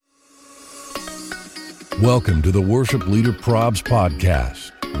Welcome to the Worship Leader Probs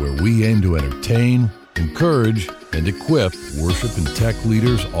podcast, where we aim to entertain, encourage, and equip worship and tech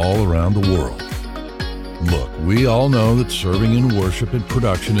leaders all around the world. Look, we all know that serving in worship and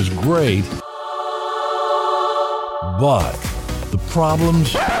production is great, but the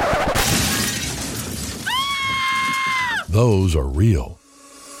problems, those are real.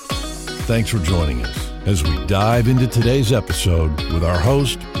 Thanks for joining us as we dive into today's episode with our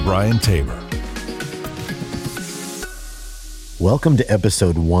host, Brian Tabor. Welcome to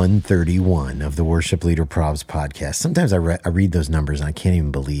episode 131 of the Worship Leader Probs podcast. Sometimes I read those numbers and I can't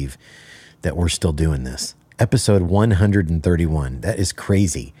even believe that we're still doing this. Episode 131. That is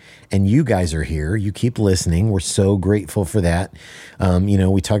crazy. And you guys are here. You keep listening. We're so grateful for that.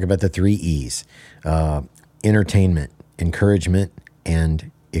 We talk about the 3 E's, entertainment, encouragement, and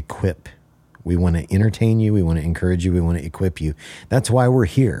equip. We want to entertain you. We want to encourage you. We want to equip you. That's why we're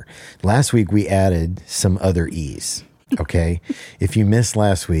here. Last week, we added some other E's. Okay. If you missed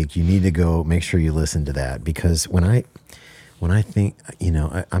last week, you need to go make sure you listen to that, because when I think,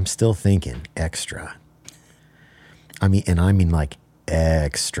 I'm still thinking extra. I mean like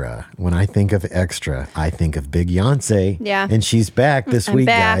extra. When I think of extra, I think of Big Yonsei. Yeah. And she's back this week,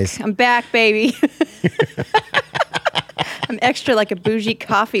 guys. I'm back, baby. I'm extra like a bougie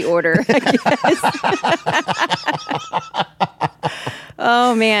coffee order, I guess.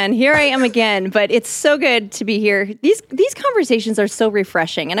 Oh man, here I am again, but it's so good to be here. These conversations are so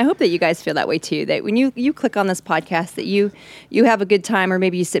refreshing, and I hope that you guys feel that way too, that when you click on this podcast that you have a good time, or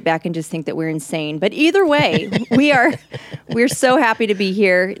maybe you sit back and just think that we're insane. But either way, we're so happy to be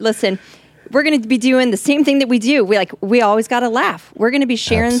here. Listen, we're going to be doing the same thing that we do. We always got to laugh. We're going to be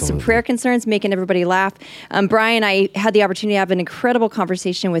sharing some prayer concerns, making everybody laugh. Brian, I had the opportunity to have an incredible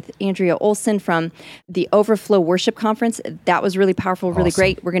conversation with Andrea Olson from the Overflow Worship Conference. That was really powerful, really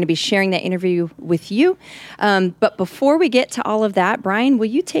great. We're going to be sharing that interview with you. But before we get to all of that, Brian, will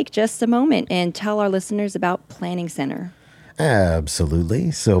you take just a moment and tell our listeners about Planning Center?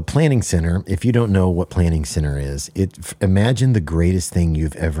 Absolutely. So Planning Center, if you don't know what Planning Center is, imagine the greatest thing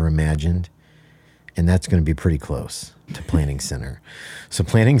you've ever imagined. And that's going to be pretty close to Planning Center. So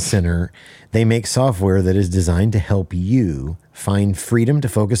Planning Center, they make software that is designed to help you find freedom to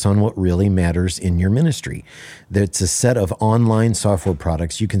focus on what really matters in your ministry. It's a set of online software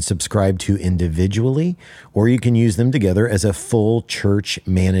products you can subscribe to individually, or you can use them together as a full church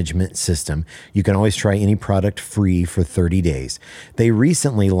management system. You can always try any product free for 30 days. They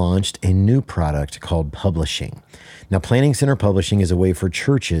recently launched a new product called Publishing. Now, Planning Center Publishing is a way for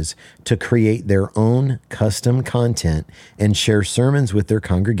churches to create their own custom content and share sermons with their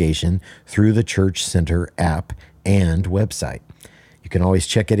congregation through the Church Center app and website. You can always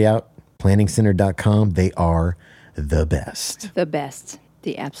check it out, planningcenter.com. They are the best. The best.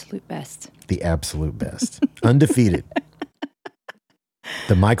 The absolute best. The absolute best. Undefeated.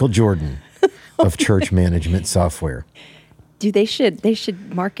 The Michael Jordan of church management software. Dude, they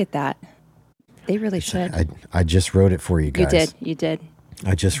should market that. They really should. I just wrote it for you guys. You did.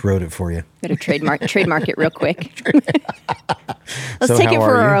 I just wrote it for you. Better trademark it real quick. Let's take it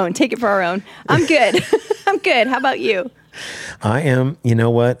for our own. Take it for our own. I'm good. I'm good. How about you? I am. You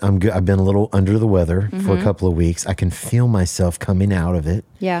know what? I'm good. I've been a little under the weather for a couple of weeks. I can feel myself coming out of it.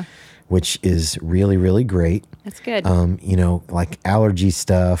 Yeah. Which is really, really great. That's good. Like allergy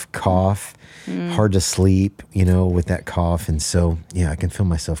stuff, cough, hard to sleep, with that cough. And so, I can feel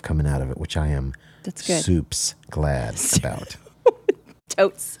myself coming out of it, which I am soups glad about.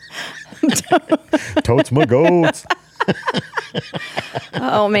 Totes. Totes my goats.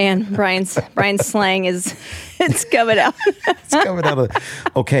 Oh man, Brian's slang it's coming out. It's coming out of.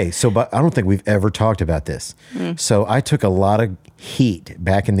 Okay, but I don't think we've ever talked about this. So I took a lot of heat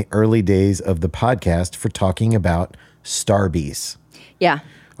back in the early days of the podcast for talking about Starbies. Yeah.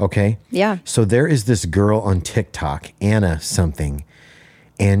 Okay. Yeah. So there is this girl on TikTok, Anna something,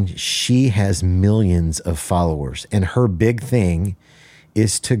 and she has millions of followers, and her big thing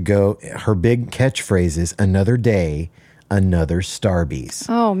is her big catchphrase is another day, another Starbies.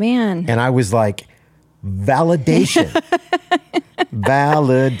 Oh, man. And I was like, validation.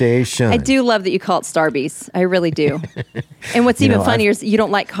 Validation. I do love that you call it Starbies. I really do. And what's even funnier is you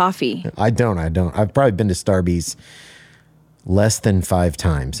don't like coffee. I don't. I've probably been to Starbies less than 5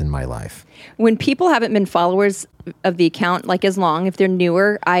 times in my life. When people haven't been followers of the account like as long, if they're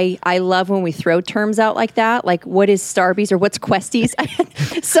newer, I love when we throw terms out like that, like what is Starbies or what's Questies?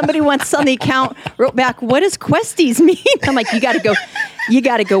 Somebody once on the account wrote back, what does Questies mean? I'm like, you got to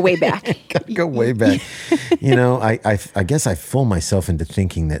go way back. Go way back. I guess I fool myself into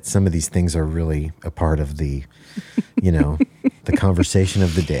thinking that some of these things are really a part of the the conversation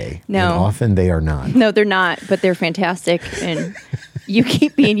of the day. No. And often they are not. No, they're not, but they're fantastic. And you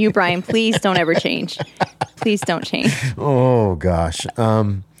keep being you, Brian. Please don't ever change. Please don't change. Oh, gosh.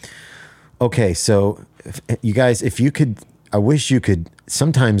 Okay, so you guys, if you could, I wish you could,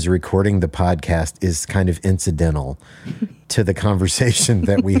 sometimes recording the podcast is kind of incidental to the conversation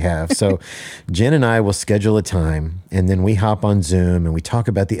that we have. So Jen and I will schedule a time, and then we hop on Zoom and we talk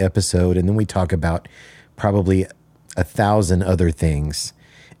about the episode, and then we talk about probably 1,000 other things.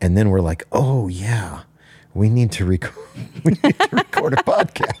 And then we're like, oh, yeah, we need to record a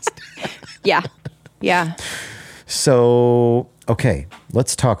podcast. Yeah. Yeah. So, okay,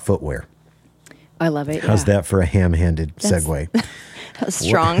 let's talk footwear. I love it. How's that for a ham-handed segue? That's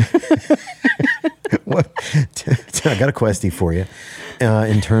strong. I got a question for you.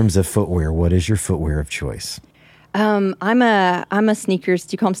 In terms of footwear, what is your footwear of choice? I'm a sneakers.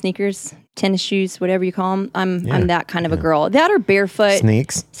 Do you call them sneakers? Tennis shoes, whatever you call them. I'm that kind of a girl. That or barefoot.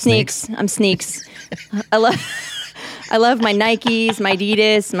 Sneaks. I'm sneaks. I love my Nikes, my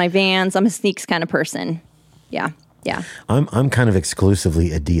Adidas, my Vans. I'm a sneaks kind of person. Yeah. Yeah. I'm kind of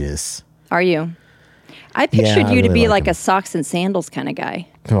exclusively Adidas. Are you? I pictured you to really be like like a socks and sandals kind of guy.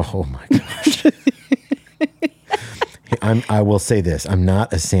 Oh my gosh. I will say this. I'm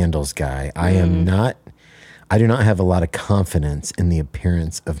not a sandals guy. I do not have a lot of confidence in the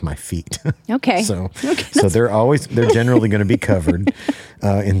appearance of my feet. Okay. So they're generally going to be covered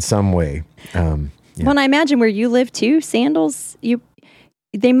in some way. Yeah. Well, and I imagine where you live too, sandals,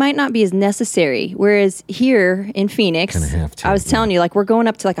 they might not be as necessary. Whereas here in Phoenix, Kinda have to, I was telling you, like we're going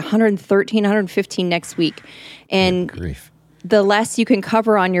up to like 113, 115 next week. And Good grief. the less you can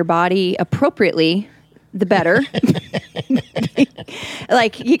cover on your body appropriately, the better.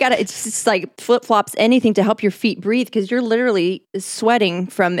 Like it's just like flip flops, anything to help your feet breathe, because you're literally sweating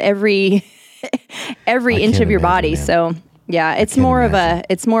from every inch of your body. Man. So yeah, it's more of a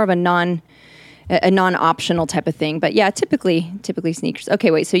non-optional type of thing. But yeah, typically sneakers.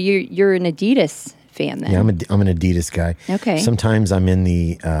 Okay, wait. So you're an Adidas fan then? Yeah, I'm an Adidas guy. Okay. Sometimes I'm in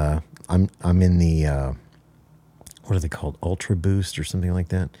the I'm in the what are they called? Ultra Boost or something like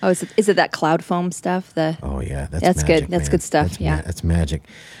that. Oh, is it that cloud foam stuff? Oh yeah, that's magic, magic, good. That's man. good stuff. That's magic.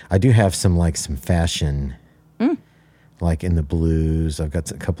 I do have some fashion, like in the blues. I've got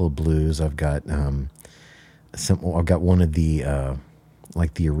a couple of blues. I've got I've got one of the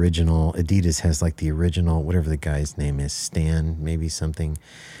like the original. Adidas has like the original, whatever the guy's name is, Stan, maybe something,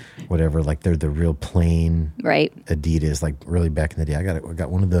 whatever. Like they're the real plain Right. Adidas, like really back in the day. I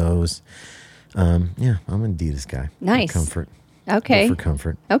got one of those. Yeah, I'm an Adidas guy. Nice. For comfort. Okay. Go for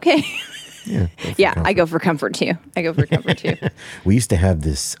comfort. Okay. Yeah. I go for comfort too. We used to have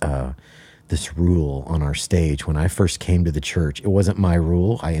this this rule on our stage when I first came to the church. It wasn't my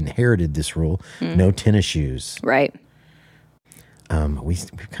rule. I inherited this rule. No tennis shoes. Right. We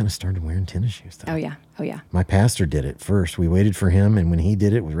kind of started wearing tennis shoes though. Oh yeah. My pastor did it first. We waited for him, and when he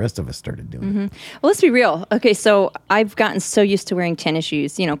did it, the rest of us started doing it. Well, let's be real. Okay, so I've gotten so used to wearing tennis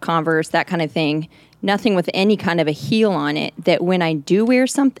shoes, Converse, that kind of thing. Nothing with any kind of a heel on it, that when I do wear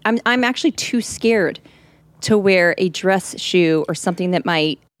something, I'm actually too scared to wear a dress shoe or something that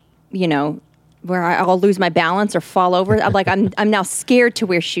might, where I'll lose my balance or fall over. I'm now scared to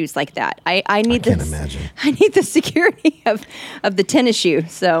wear shoes like that. I need can't imagine. I need the security of the tennis shoe.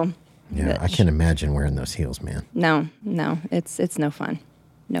 So Yeah, I can't imagine wearing those heels, man. no, it's no fun.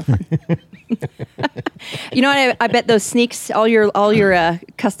 No fun. You know what? I bet those sneaks, all your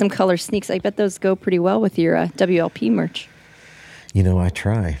custom color sneaks, I bet those go pretty well with your WLP merch. I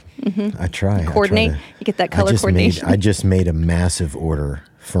try. I try. Coordinate. You get that color coordination. I just made a massive order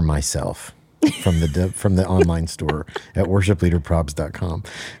for myself from the online store at worshipleaderprobs.com.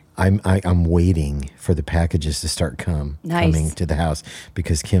 I'm waiting for the packages to start coming to the house,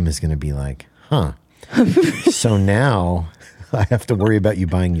 because Kim is going to be like, huh. So now I have to worry about you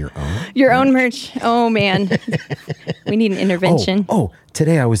buying your own. Your own merch. Oh man, we need an intervention. Oh,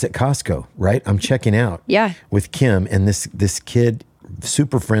 today I was at Costco, right? I'm checking out. Yeah. With Kim, and this kid,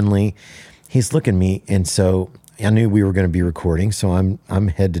 super friendly. He's looking at me, and so I knew we were going to be recording, so I'm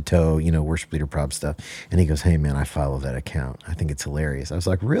head to toe, Worship Leader Prob stuff. And he goes, "Hey man, I follow that account. I think it's hilarious." I was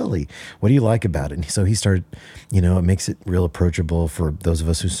like, "Really? What do you like about it?" And so he started, it makes it real approachable for those of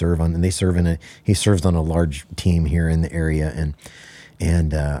us who serve on, and he serves on a large team here in the area.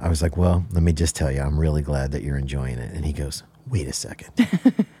 And I was like, "Well, let me just tell you, I'm really glad that you're enjoying it." And he goes, "Wait a second.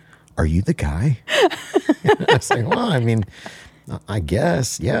 Are you the guy?" I was like, "Well, I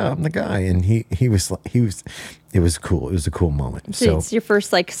guess, yeah, I'm the guy." And it was cool. It was a cool moment. So it's your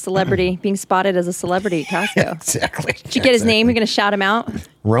first celebrity, being spotted as a celebrity at Costco. Exactly. Did you get his name? You're going to shout him out?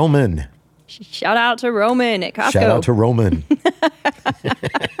 Roman. Shout out to Roman at Costco. Shout out to Roman.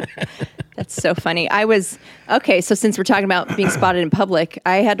 That's so funny. So since we're talking about being spotted in public,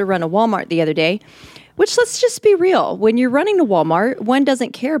 I had to run a Walmart the other day, which, let's just be real. When you're running a Walmart, one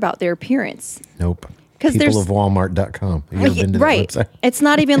doesn't care about their appearance. Nope. 'Cause there's- Peopleofwalmart.com. Have you ever been to Right. that website? It's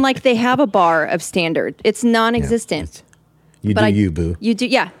not even like they have a bar of standard. It's non-existent. You But do you, boo. You do,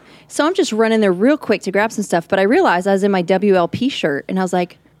 yeah. So I'm just running there real quick to grab some stuff, but I realized I was in my WLP shirt, and I was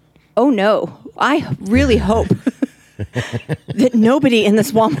like, oh no, I really hope that nobody in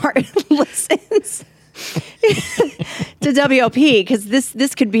this Walmart listens to WLP, because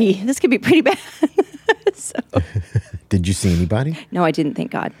this could be pretty bad. So, Did you see anybody? no, I didn't,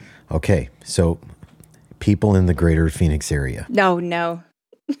 thank God. Okay, so people in the greater Phoenix area, No.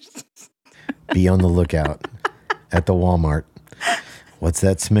 be on the lookout at the Walmart. What's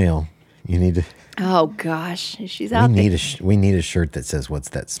that smell? You need to. Oh gosh, she's out there. We need a shirt that says "What's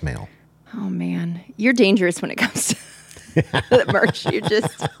that smell?" Oh man, you're dangerous when it comes to the merch. You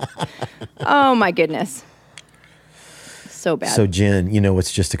just, oh my goodness, so bad. So Jen,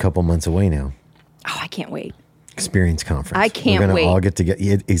 it's just a couple months away now. Oh, I can't wait. Experience Conference. I can't We're gonna wait. all get together.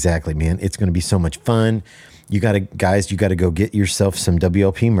 Yeah, exactly, man. It's going to be so much fun. You got to go get yourself some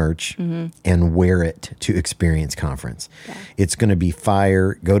WLP merch and wear it to Experience Conference. Yeah. It's going to be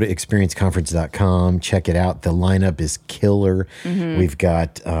fire. Go to experienceconference.com. Check it out. The lineup is killer. We've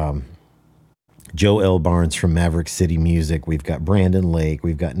got Joe L. Barnes from Maverick City Music. We've got Brandon Lake.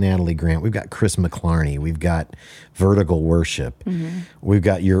 We've got Natalie Grant. We've got Chris McClarney. We've got Vertical Worship. We've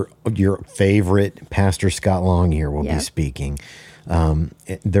got your favorite Pastor Scott Longyear will be speaking.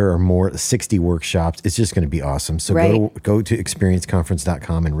 There are more 60 workshops. It's just going to be awesome. So go to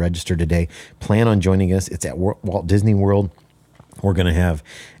experienceconference.com and register today. Plan on joining us. It's at Walt Disney World. We're going to have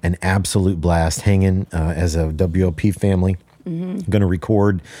an absolute blast hanging as a WLP family. Going to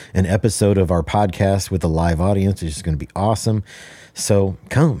record an episode of our podcast with a live audience. It's just going to be awesome. So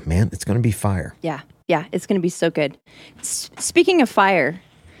come, man. It's going to be fire. Yeah, it's going to be so good. Speaking of fire,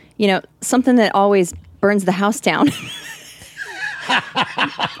 something that always burns the house down.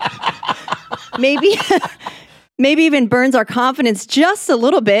 maybe even burns our confidence just a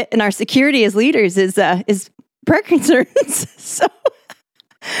little bit in our security as leaders is prayer concerns. So,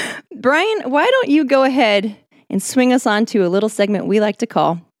 Brian, why don't you go ahead and swing us on to a little segment we like to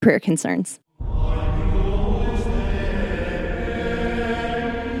call Prayer Concerns.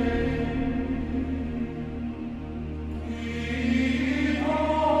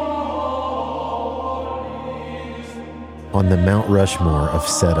 On the Mount Rushmore of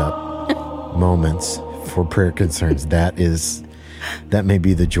setup moments for prayer concerns, that may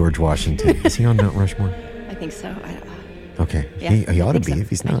be the George Washington. Is he on Mount Rushmore? I think so. Okay, Yeah, he ought to be so. if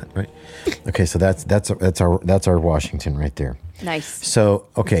he's not, right? Okay, so that's our Washington right there. Nice. So,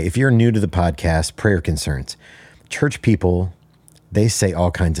 okay, if you're new to the podcast, prayer concerns, church people, they say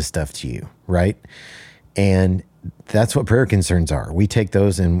all kinds of stuff to you, right? And that's what prayer concerns are. We take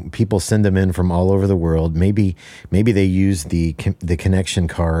those and people send them in from all over the world. Maybe they use the connection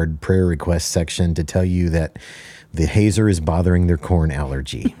card prayer request section to tell you that the hazer is bothering their corn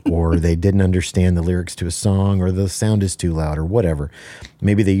allergy, or they didn't understand the lyrics to a song, or the sound is too loud, or whatever.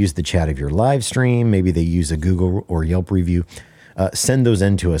 Maybe they use the chat of your live stream. Maybe they use a Google or Yelp review. Send those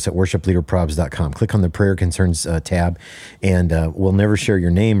in to us at worshipleaderprobs.com. Click on the prayer concerns tab, and we'll never share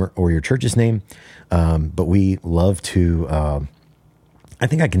your name or your church's name, but we love to... I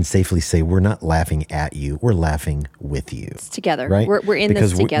think I can safely say we're not laughing at you. We're laughing with you. It's together. Right? We're in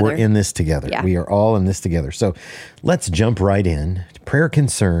this together. We're in this together. Yeah. We are all in this together. So let's jump right in. Prayer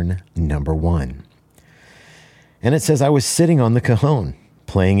concern number 1. And it says, I was sitting on the cajon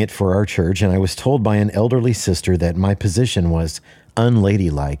playing it for our church, and I was told by an elderly sister that my position was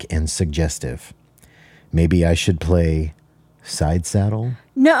unladylike and suggestive. Maybe I should play side saddle?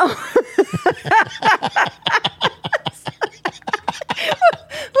 No.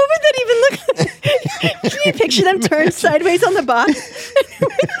 What would that even look like? Can you picture them turned sideways on the box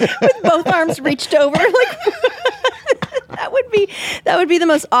with both arms reached over? Like that would be the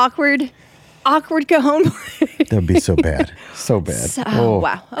most awkward cajon. That would be so bad. So bad.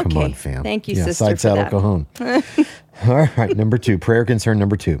 Wow. Okay. Come on, fam. Thank you, yeah, sister, side for saddle that. cajon. All right, number 2, prayer concern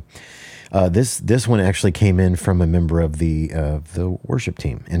number 2. This one actually came in from a member of the worship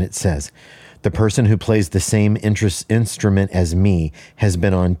team, and it says, the person who plays the same instrument as me has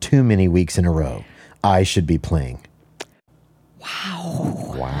been on too many weeks in a row. I should be playing.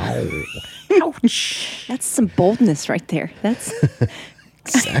 Wow. Ouch. That's some boldness right there. That's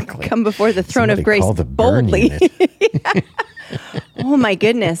Exactly. come before the throne Somebody of grace call the burn boldly. unit. Oh my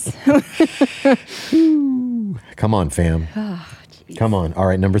goodness. Come on, fam. Come on. All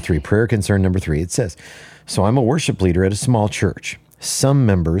right. Number 3, prayer concern number 3. It says, so I'm a worship leader at a small church. Some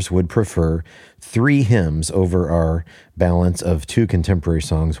members would prefer 3 hymns over our balance of 2 contemporary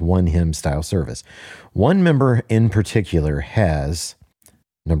songs, 1 hymn style service. One member in particular has,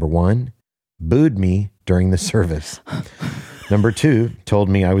 number 1, booed me during the service. Number 2, told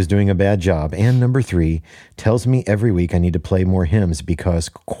me I was doing a bad job. And number 3, tells me every week I need to play more hymns because,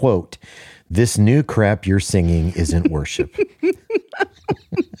 quote, this new crap you're singing isn't worship.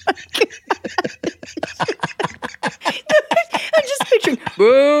 I'm just picturing,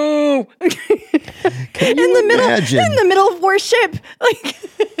 boo! Can you imagine? In the middle of worship.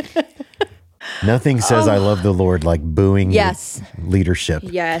 Nothing says I love the Lord like booing Yes. leadership.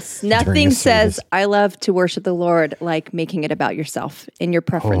 Yes. during Nothing a says service. I love to worship the Lord like making it about yourself and your Oh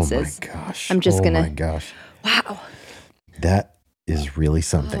preferences. my gosh. I'm just Oh gonna- my gosh. Wow. That is really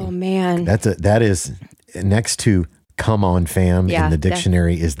something. Oh man. That is next to come on fam Yeah, in the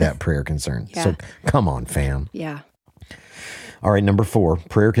dictionary is that prayer concern. Yeah. So come on fam. Yeah. All right, number 4,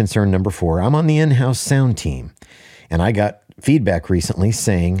 prayer concern number 4. I'm on the in-house sound team and I got feedback recently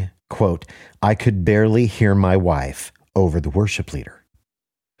saying, quote, I could barely hear my wife over the worship leader.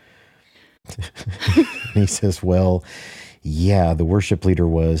 And he says, well, yeah, the worship leader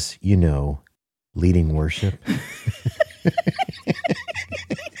was, leading worship.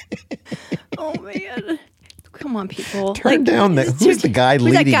 Oh man. Come on, people. Turn down who's the guy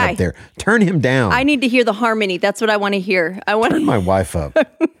who's that leading guy? up there? Turn him down. I need to hear the harmony. That's what I want to hear. I want Turn my wife up.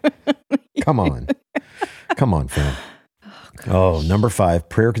 Come on. Come on, fam. Oh, number 5,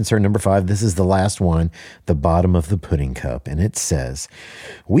 prayer concern number 5. This is the last one, the bottom of the pudding cup. And it says,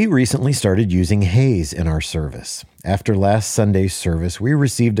 we recently started using haze in our service. After last Sunday's service, we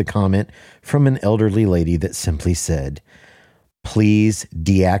received a comment from an elderly lady that simply said, please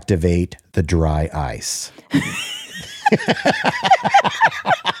deactivate the dry ice.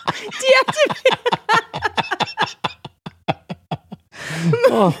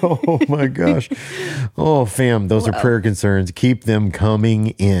 Oh my gosh. Oh, fam, those are prayer concerns. Keep them coming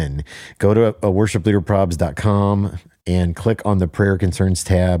in. Go to worshipleaderprobs.com and click on the prayer concerns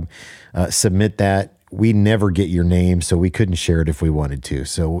tab. Submit that. We never get your name, so we couldn't share it if we wanted to.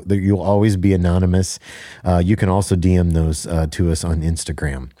 So you'll always be anonymous. You can also DM those to us on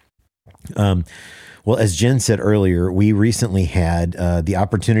Instagram. Well, as Jen said earlier, we recently had the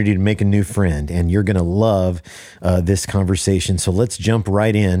opportunity to make a new friend, and you're going to love this conversation. So let's jump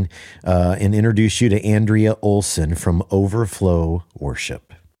right in and introduce you to Andrea Olson from Overflow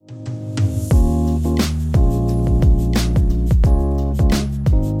Worship.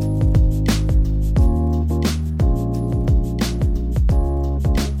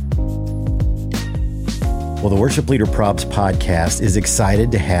 Well, the Worship Leader Probs podcast is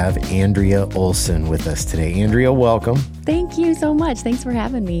excited to have Andrea Olson with us today. Andrea, welcome. Thank you so much. Thanks for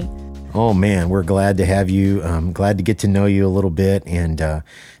having me. Oh, man, we're glad to have you. Glad to get to know you a little bit. And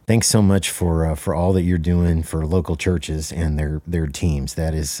thanks so much for all that you're doing for local churches and their teams.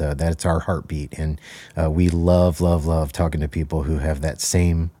 That's our heartbeat. And we love talking to people who have that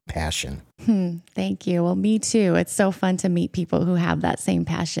same passion. Thank you. Well, me too. It's so fun to meet people who have that same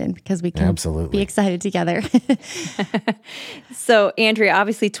passion because we can Absolutely. be excited together. So, Andrea,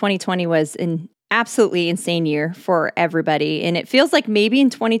 obviously 2020 was an absolutely insane year for everybody. And it feels like maybe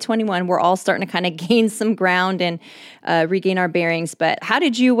in 2021, we're all starting to kind of gain some ground and regain our bearings. But how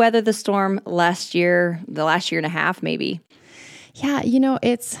did you weather the storm the last year and a half, maybe? Yeah,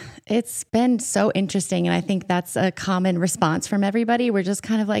 it's been so interesting. And I think that's a common response from everybody. We're just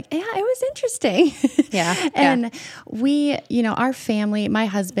kind of like, yeah, it was interesting. Yeah. And we, our family, my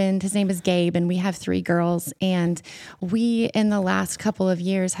husband, his name is Gabe, and we have 3 girls. And we, in the last couple of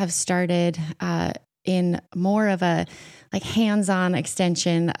years, have started in more of a hands-on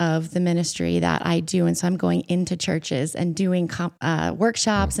extension of the ministry that I do. And so I'm going into churches and doing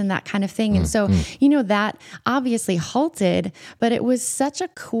workshops and that kind of thing. And so, that obviously halted, but it was such a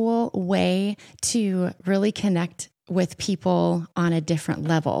cool way to really connect with people on a different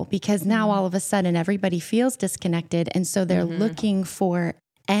level, because now all of a sudden everybody feels disconnected. And so they're looking for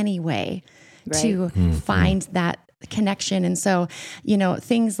any way to find that connection. And so,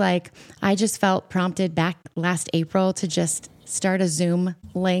 things like I just felt prompted back last April to just start a Zoom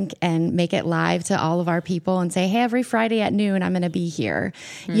link and make it live to all of our people and say, hey, every Friday at noon, I'm going to be here,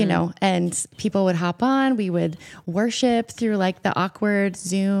 and people would hop on. We would worship through the awkward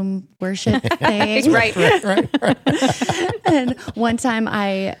Zoom worship thing. Right. And one time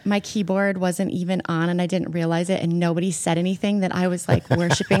my keyboard wasn't even on and I didn't realize it, and nobody said anything, that I was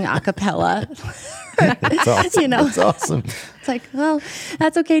worshiping a cappella. That's awesome. That's awesome. It's well,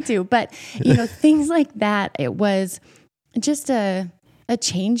 that's okay too. But, things like that, it was just a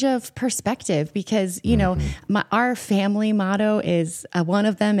change of perspective, because, you know, our family motto is one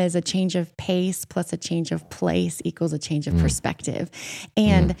of them is a change of pace plus a change of place equals a change of perspective.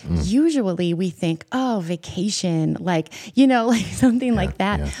 And usually we think, oh, vacation, like, you know, like something like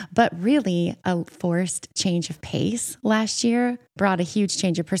that. Yeah. But really a forced change of pace last year brought a huge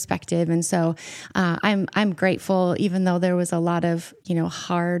change of perspective. And so I'm grateful, even though there was a lot of, you know,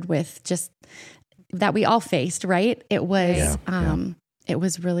 hard with just that we all faced, right? It was, it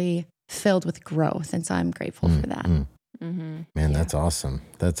was really filled with growth. And so I'm grateful for that. Man, that's awesome.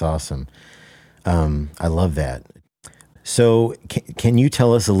 That's awesome. I love that. So can you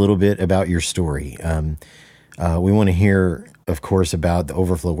tell us a little bit about your story? We want to hear, of course, about the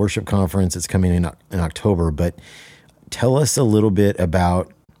Overflow Worship Conference. It's coming in October, but tell us a little bit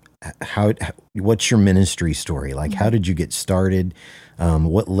about what's your ministry story? Like, how did you get started?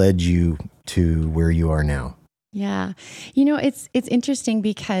 What led you to where you are now? Yeah. You know, it's interesting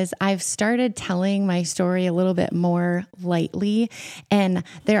because I've started telling my story a little bit more lightly, and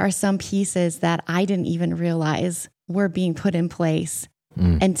there are some pieces that I didn't even realize were being put in place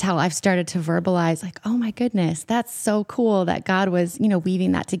until I've started to verbalize, like, oh my goodness, that's so cool that God was, you know,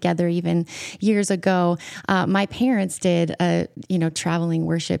 weaving that together even years ago. My parents did a, you know, traveling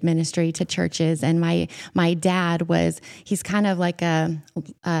worship ministry to churches, and my dad he's kind of like a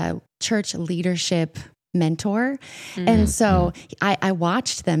church leadership mentor. And so I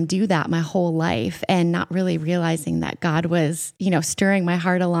watched them do that my whole life and not really realizing that God was, you know, stirring my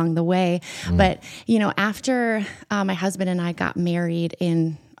heart along the way. But, you know, after my husband and I got married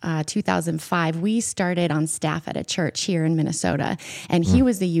in 2005, we started on staff at a church here in Minnesota, and he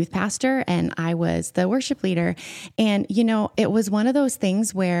was the youth pastor and I was the worship leader. And, you know, it was one of those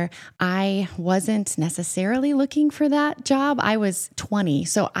things where I wasn't necessarily looking for that job. I was 20,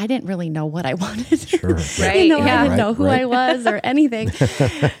 so I didn't really know what I wanted. Sure. Right. You know, I didn't know who I was or anything.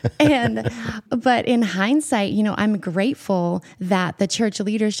 But in hindsight, you know, I'm grateful that the church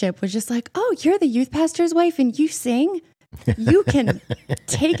leadership was just like, oh, you're the youth pastor's wife and you sing? You can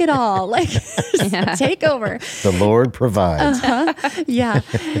take it all, like take over. The Lord provides. Yeah.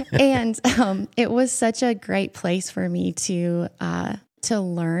 And it was such a great place for me to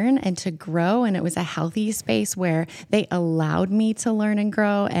learn and to grow. And it was a healthy space where they allowed me to learn and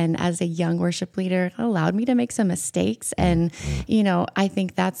grow. And as a young worship leader, it allowed me to make some mistakes. And, you know, I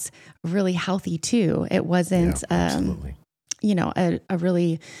think that's really healthy too. It wasn't, you know, a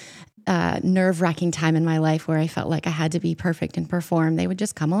really nerve-wracking time in my life where I felt like I had to be perfect and perform. They would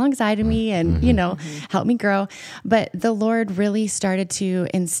just come alongside of me and, you know, help me grow. But the Lord really started to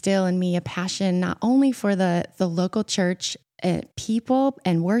instill in me a passion, not only for the local church people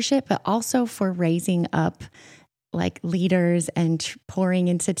and worship, but also for raising up like leaders and pouring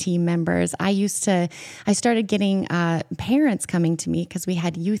into team members. I started getting parents coming to me because we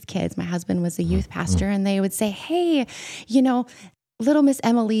had youth kids. My husband was a youth pastor, and they would say, hey, you know, little Miss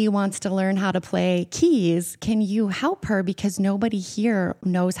Emily wants to learn how to play keys. Can you help her? Because nobody here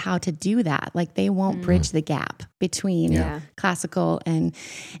knows how to do that. Like they won't bridge the gap between classical and,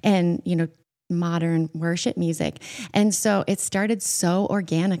 you know, modern worship music. And so it started so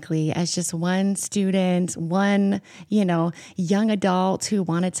organically as just one student, one, you know, young adult who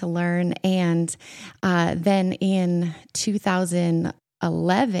wanted to learn. And then in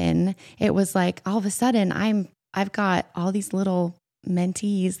 2011, it was like all of a sudden I've got all these little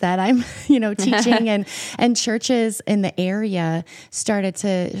mentees that I'm, you know, teaching and churches in the area started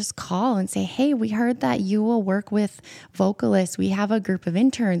to just call and say, hey, we heard that you will work with vocalists. We have a group of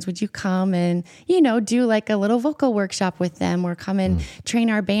interns. Would you come and, you know, do like a little vocal workshop with them or come and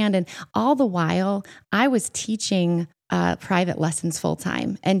train our band? And all the while I was teaching private lessons full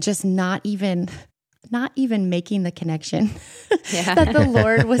time and just not even making the connection that the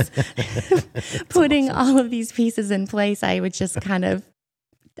Lord was putting all of these pieces in place. I would just kind of,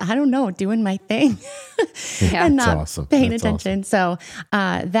 I don't know, doing my thing and not paying attention. So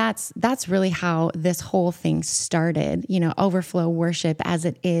that's really how this whole thing started. You know, Overflow Worship as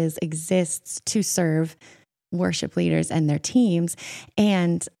it exists to serve worship leaders and their teams.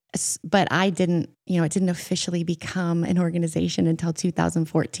 But it didn't officially become an organization until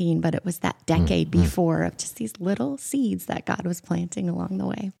 2014, but it was that decade before of just these little seeds that God was planting along the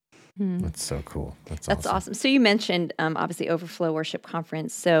way. That's so cool. That's awesome. So you mentioned, obviously, Overflow Worship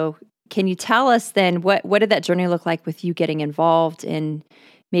Conference. So can you tell us then, what did that journey look like with you getting involved, and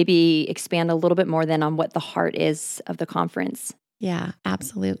maybe expand a little bit more then on what the heart is of the conference? Yeah,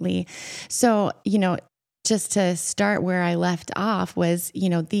 absolutely. So, you know, just to start where I left off was,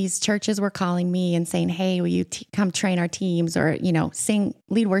 these churches were calling me and saying, hey, will you come train our teams or,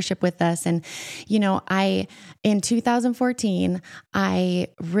 lead worship with us. And, in 2014, I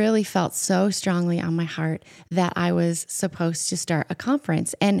really felt so strongly on my heart that I was supposed to start a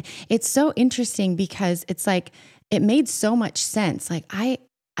conference. And it's so interesting because it's like, it made so much sense. Like I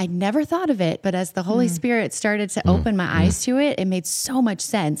never thought of it, but as the Holy Spirit started to open my eyes to it, it made so much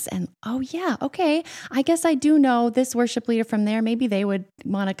sense. And oh yeah, okay, I guess I do know this worship leader from there. Maybe they would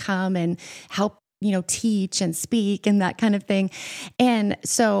want to come and help, teach and speak and that kind of thing. And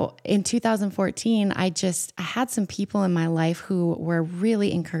so in 2014, I had some people in my life who were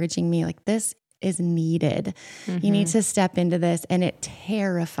really encouraging me, like, this is needed. You need to step into this. And it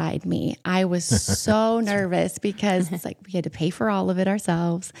terrified me. I was so nervous because it's like we had to pay for all of it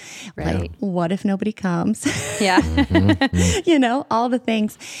ourselves. Right. Like, what if nobody comes? Yeah. All the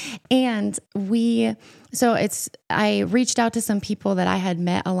things. And I reached out to some people that I had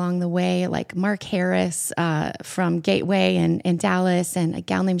met along the way, like Mark Harris from Gateway in Dallas, and a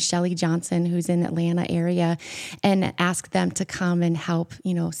gal named Shelly Johnson, who's in the Atlanta area, and asked them to come and help,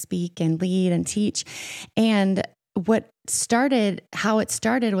 speak and lead and teach. And how it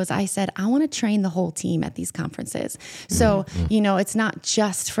started was I said, I want to train the whole team at these conferences. So, it's not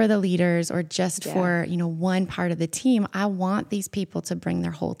just for the leaders or just for, one part of the team. I want these people to bring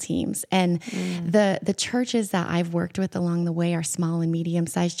their whole teams. And the churches that I've worked with along the way are small and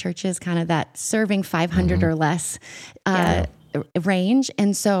medium-sized churches, kind of that serving 500 or less range.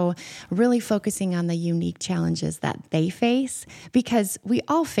 And so really focusing on the unique challenges that they face, because we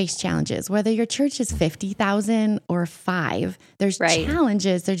all face challenges, whether your church is 50,000 or 5, there's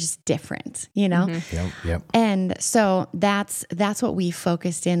challenges. They're just different, Yep. And so that's what we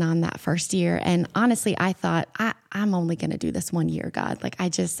focused in on that first year. And honestly, I thought, I'm only going to do this 1 year, God. Like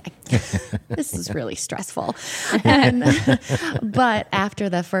this is really stressful. But after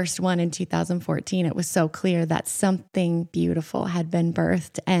the first one in 2014, it was so clear that something beautiful had been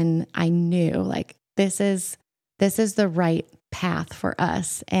birthed. And I knew, like, this is the right path for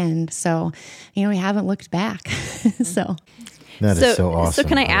us. And so, we haven't looked back. So that is so awesome. So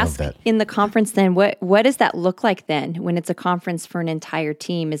can I ask, in the conference then, what does that look like then when it's a conference for an entire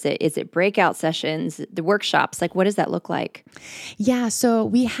team? Is it breakout sessions, the workshops? Like, what does that look like? Yeah, so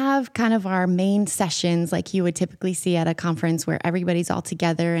we have kind of our main sessions like you would typically see at a conference where everybody's all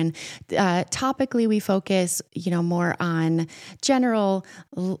together. And topically we focus, more on general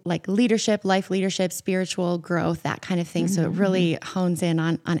like leadership, life leadership, spiritual growth, that kind of thing. So it really hones in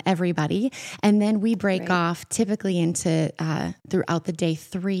on everybody. And then we break off typically into throughout the day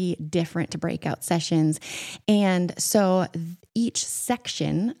 3 different breakout sessions. And so each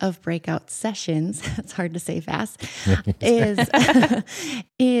section of breakout sessions, it's hard to say fast,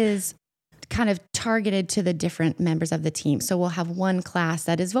 is kind of targeted to the different members of the team. So we'll have one class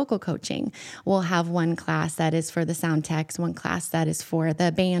that is vocal coaching. We'll have one class that is for the sound techs, one class that is for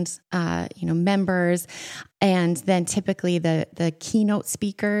the band, members. And then typically the keynote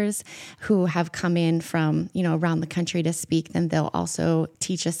speakers who have come in from, around the country to speak, then they'll also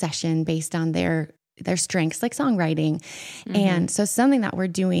teach a session based on their strengths, like songwriting. And so something that we're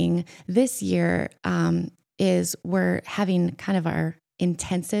doing this year is we're having kind of our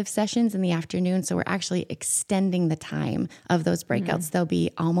intensive sessions in the afternoon. So we're actually extending the time of those breakouts. They'll be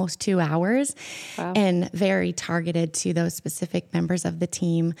almost 2 hours and very targeted to those specific members of the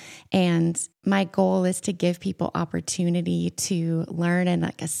team. And my goal is to give people opportunity to learn in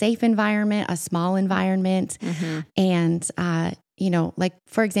like a safe environment, a small environment. And, like,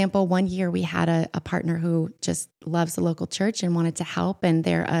 for example, one year we had a partner who just loves the local church and wanted to help. And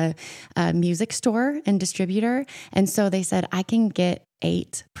they're a music store and distributor. And so they said, I can get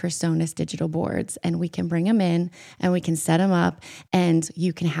 8 PreSonus digital boards and we can bring them in and we can set them up and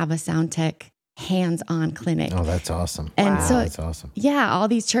you can have a sound tech hands-on clinic. Oh, that's awesome. And so that's awesome. Yeah, all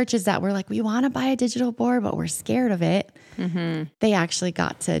these churches that were like, we want to buy a digital board, but we're scared of it. They actually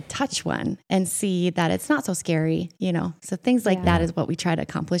got to touch one and see that it's not so scary, So things like that is what we try to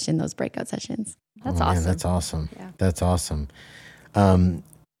accomplish in those breakout sessions. That's awesome. Man, that's awesome. Yeah. That's awesome.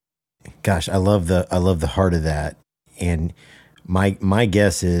 Gosh, I love the heart of that. And my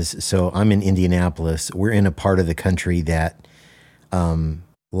guess is, so I'm in Indianapolis. We're in a part of the country that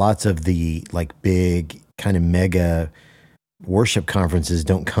lots of the like big kind of mega worship conferences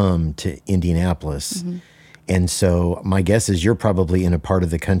don't come to Indianapolis. And so my guess is you're probably in a part of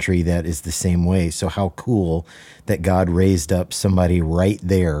the country that is the same way. So how cool that God raised up somebody right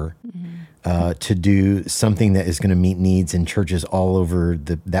there to do something that is going to meet needs in churches all over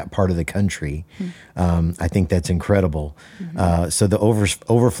that part of the country. I think that's incredible. So the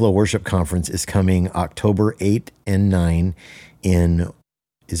Overflow Worship Conference is coming October 8 and 9 in,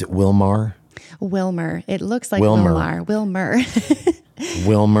 is it Wilmar? Wilmer. It looks like Wilmer. Wilmer.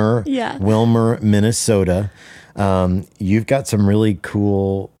 Wilmer. Yeah. Wilmer, Minnesota. You've got some really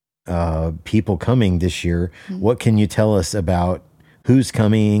cool people coming this year. What can you tell us about who's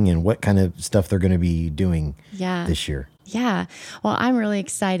coming and what kind of stuff they're going to be doing this year? Yeah. Well, I'm really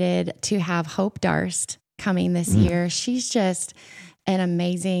excited to have Hope Darst coming this year. She's just an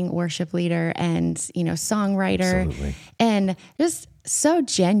amazing worship leader and, songwriter. Absolutely. And just so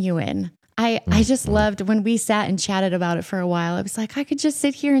genuine. I just loved when we sat and chatted about it for a while. I was like, I could just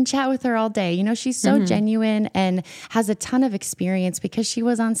sit here and chat with her all day. She's so genuine and has a ton of experience because she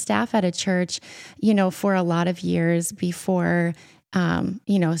was on staff at a church, for a lot of years before,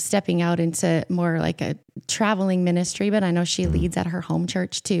 stepping out into more like a traveling ministry. But I know she leads at her home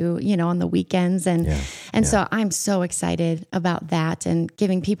church too, on the weekends. So I'm so excited about that and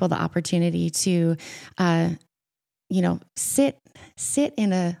giving people the opportunity to, sit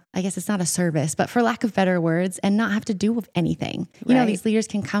in I guess it's not a service, but for lack of better words, and not have to do with anything. These leaders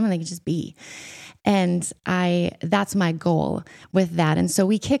can come and they can just be. And that's my goal with that. And so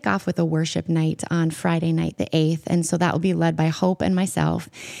we kick off with a worship night on Friday night, the 8th. And so that will be led by Hope and myself.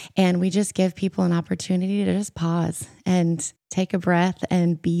 And we just give people an opportunity to just pause and take a breath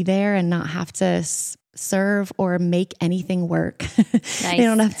and be there and not have to serve or make anything work. Nice. They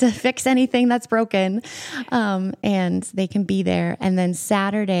don't have to fix anything that's broken. And they can be there. And then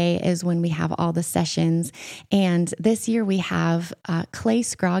Saturday is when we have all the sessions. And this year we have Clay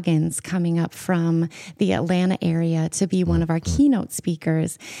Scroggins coming up from the Atlanta area to be one of our keynote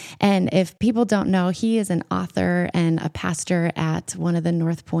speakers. And if people don't know, he is an author and a pastor at one of the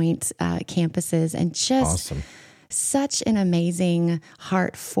North Point campuses, and just such an amazing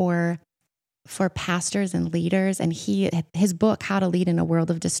heart for pastors and leaders. And his book, How to Lead in a World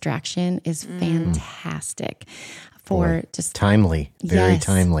of Distraction, is fantastic for just timely, very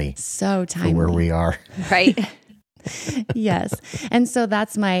timely. So timely for where we are. Right. Yes. And so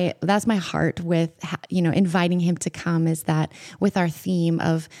that's my heart with, inviting him to come, is that with our theme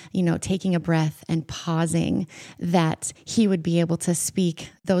of, taking a breath and pausing, that he would be able to speak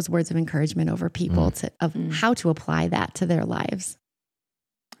those words of encouragement over people of how to apply that to their lives.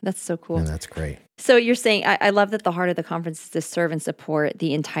 That's so cool. And that's great. So you're saying, I love that the heart of the conference is to serve and support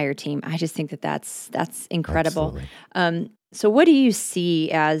the entire team. I just think that's incredible. So what do you see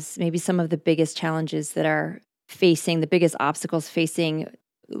as maybe some of the biggest challenges that are facing, the biggest obstacles facing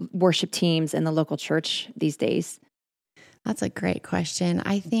worship teams and the local church these days? That's a great question.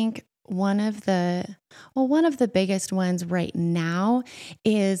 I think one of the biggest ones right now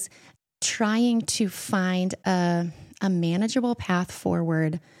is trying to find a manageable path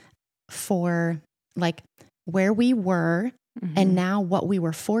forward for like where we were and now what we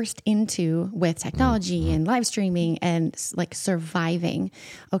were forced into with technology and live streaming and like surviving.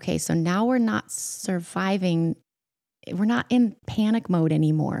 Okay, so now we're not surviving. We're not in panic mode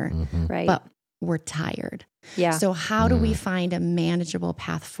anymore, right? But we're tired. Yeah. So how do we find a manageable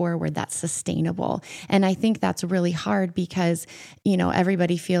path forward that's sustainable? And I think that's really hard because,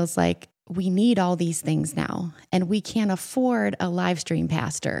 everybody feels like we need all these things now and we can't afford a live stream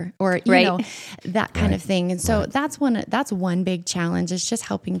pastor or, that kind of thing. And so that's one big challenge, is just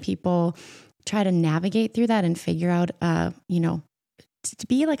helping people try to navigate through that and figure out, to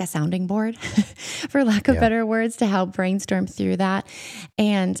be like a sounding board, for lack of better words, to help brainstorm through that.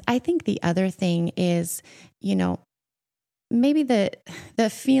 And I think the other thing is, maybe the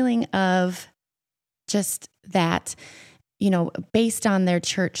feeling of just that, based on their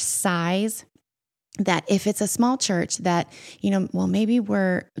church size, that if it's a small church that, maybe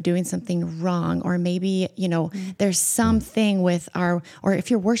we're doing something wrong, or maybe, there's something with or if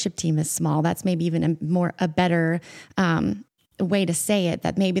your worship team is small, that's maybe even a better way to say it,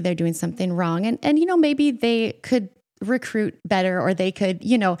 that maybe they're doing something wrong. And maybe they could recruit better, or they could,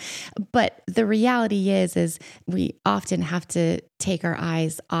 but the reality is we often have to take our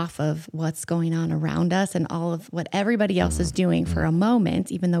eyes off of what's going on around us and all of what everybody else is doing for a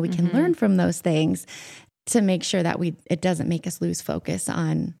moment, even though we can learn from those things, to make sure that it doesn't make us lose focus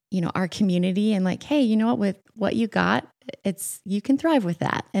on, our community, and like, hey, with what you got, you can thrive with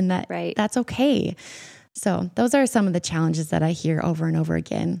that, and that's okay. So those are some of the challenges that I hear over and over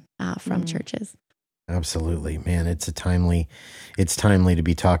again from churches. Absolutely, man. It's timely to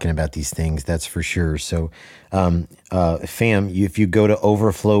be talking about these things. That's for sure. So, fam, if you go to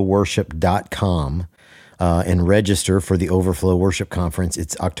overflowworship.com, and register for the Overflow Worship Conference.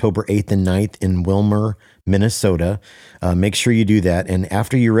 It's October 8th and 9th in Wilmer, Minnesota. Make sure you do that. And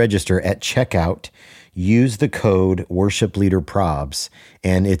after you register at checkout, use the code Worship Leader Probs,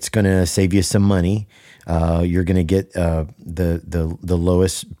 and it's going to save you some money. You're going to get the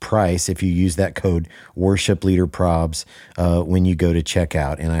lowest price if you use that code Worship Leader Probs when you go to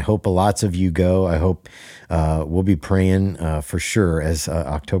checkout. And I hope lots of you go. I hope we'll be praying for sure as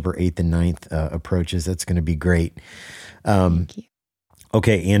October 8th and 9th approaches. That's going to be great. Thank you.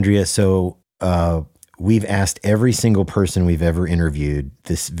 Okay, Andrea. So we've asked every single person we've ever interviewed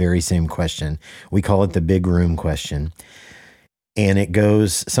this very same question. We call it the big room question. And it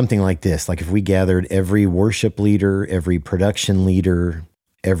goes something like this. Like if we gathered every worship leader, every production leader,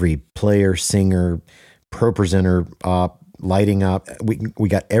 every player, singer, pro presenter, lighting up, we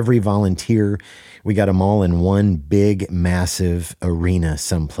got every volunteer, we got them all in one big, massive arena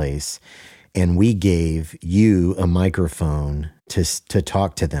someplace. And we gave you a microphone to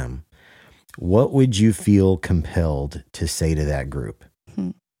talk to them. What would you feel compelled to say to that group?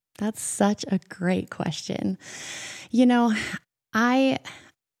 That's such a great question. You know, I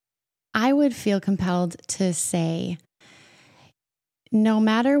would feel compelled to say, no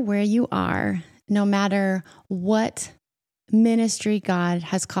matter where you are, no matter what ministry God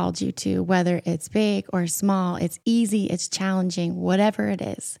has called you to, whether it's big or small, it's easy, it's challenging, whatever it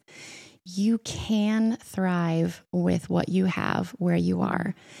is, you can thrive with what you have where you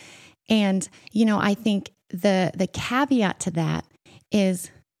are. And, you know, I think the caveat to that is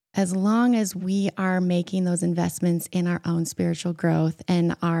as long as we are making those investments in our own spiritual growth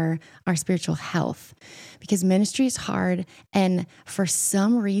and our spiritual health, because ministry is hard. And for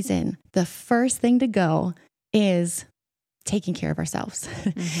some reason, the first thing to go is taking care of ourselves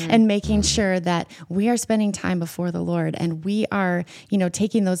and making sure that we are spending time before the Lord and we are, you know,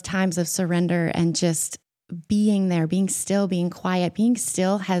 taking those times of surrender and just being there, being still, being quiet. Being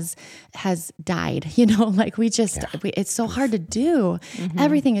still has died, you know, like it's so hard to do.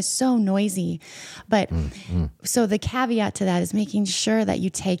 Everything is so noisy. But so the caveat to that is making sure that you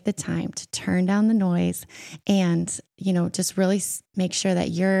take the time to turn down the noise and, you know, just really make sure that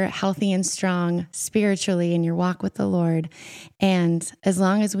you're healthy and strong spiritually in your walk with the Lord. And as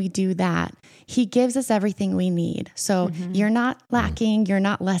long as we do that, He gives us everything we need. So you're not lacking, you're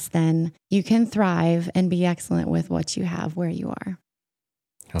not less than. You can thrive and be excellent with what you have where you are.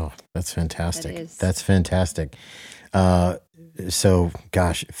 Oh, that's fantastic. That is. That's fantastic. So,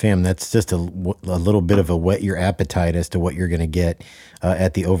 gosh, fam, that's just a little bit of a whet your appetite as to what you're going to get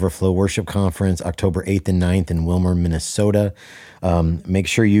at the Overflow Worship Conference, October 8th and 9th in Wilmer, Minnesota. Make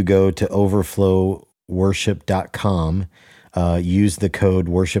sure you go to overflowworship.com. Use the code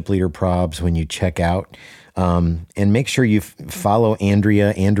Worship Leader Probs when you check out. And make sure you follow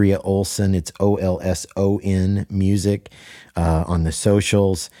Andrea Olson. It's OLSON music on the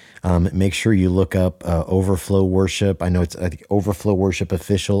socials. Make sure you look up Overflow Worship. I know it's Overflow Worship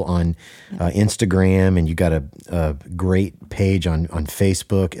Official on Instagram, and you got a great page on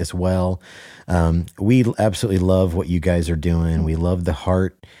Facebook as well. We absolutely love what you guys are doing. We love the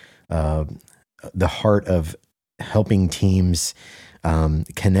heart of helping teams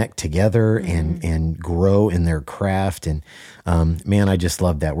connect together and grow in their craft. And man, I just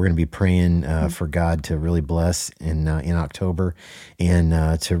love that. We're going to be praying for God to really bless in October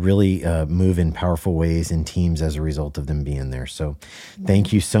and to really move in powerful ways in teams as a result of them being there. So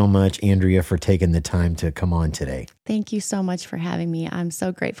thank you so much, Andrea, for taking the time to come on today. Thank you so much for having me. I'm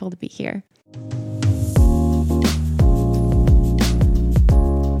so grateful to be here.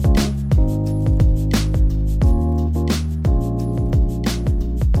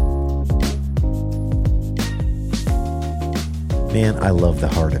 Man, I love the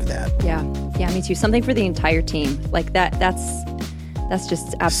heart of that. Yeah, me too. Something for the entire team. Like that. That's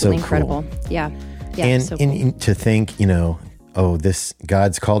just absolutely So cool. incredible. Yeah. And, so cool. and to think, you know,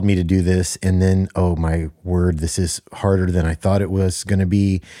 God's called me to do this, and then, oh my word, this is harder than I thought it was going to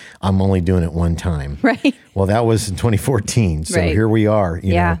be. I'm only doing it one time. Right. Well, that was in 2014. So Right. here we are,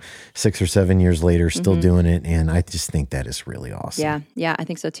 you Yeah. know, 6 or 7 years later, still doing it. And I just think that is really awesome. Yeah, I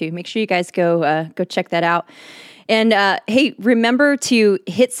think so too. Make sure you guys go check that out. And hey, remember to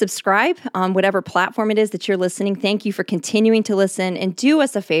hit subscribe on whatever platform it is that you're listening. Thank you for continuing to listen. And do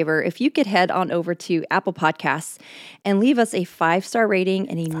us a favor, if you could head on over to Apple Podcasts and leave us a 5-star rating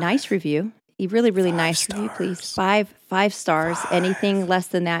and a nice review. A really, really nice review, please. 5 stars. Anything less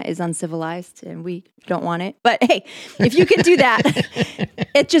than that is uncivilized, and we don't want it. But hey, if you can do that,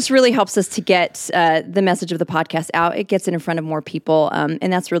 it just really helps us to get the message of the podcast out. It gets it in front of more people.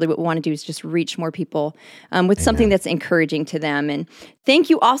 And that's really what we want to do, is just reach more people with something that's encouraging to them. And thank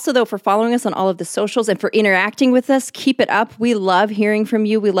you also, though, for following us on all of the socials and for interacting with us. Keep it up. We love hearing from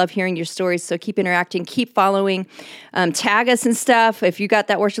you. We love hearing your stories. So keep interacting, keep following, tag us and stuff. If you got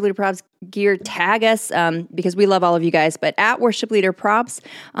that Worship Leader Probs gear, tag us because we love all of you guys. But at Worship Leader Probs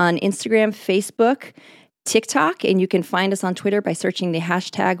on Instagram, Facebook, TikTok, and you can find us on Twitter by searching the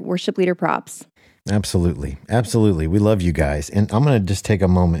hashtag Worship Leader Probs. Absolutely. Absolutely. We love you guys. And I'm going to just take a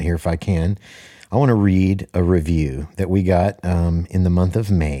moment here if I can. I want to read a review that we got in the month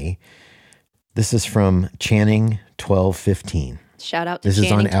of May. This is from Channing 1215. Shout out to This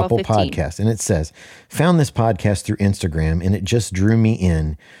Channing is on Apple 1215. Podcasts, and it says, found this podcast through Instagram, and it just drew me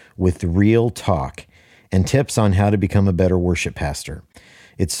in with real talk and tips on how to become a better worship pastor.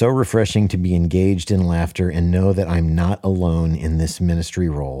 It's so refreshing to be engaged in laughter and know that I'm not alone in this ministry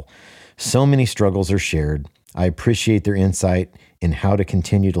role. So many struggles are shared. I appreciate their insight in how to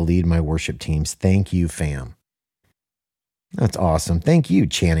continue to lead my worship teams. Thank you, fam. That's awesome. Thank you,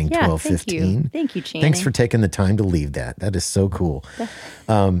 Channing 1215. Thank you, Channing. Thanks for taking the time to leave that. That is so cool.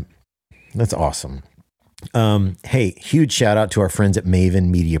 That's awesome. Hey, huge shout out to our friends at Maven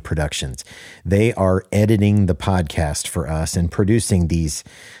Media Productions. They are editing the podcast for us and producing these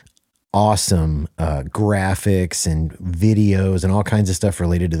awesome graphics and videos and all kinds of stuff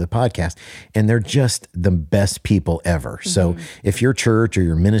related to the podcast. And they're just the best people ever. Mm-hmm. So if your church or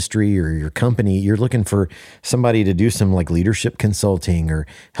your ministry or your company, you're looking for somebody to do some like leadership consulting or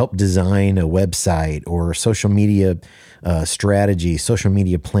help design a website or social media strategy, social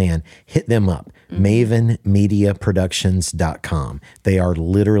media plan, hit them up. MavenMediaProductions.com. They are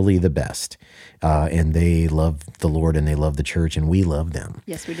literally the best. And they love the Lord and they love the church and we love them.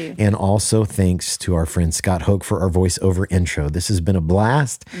 Yes, we do. And also thanks to our friend Scott Hoke for our voiceover intro. This has been a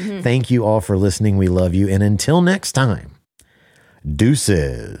blast. Thank you all for listening. We love you. And until next time,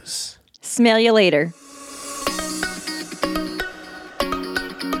 deuces. Smell you later.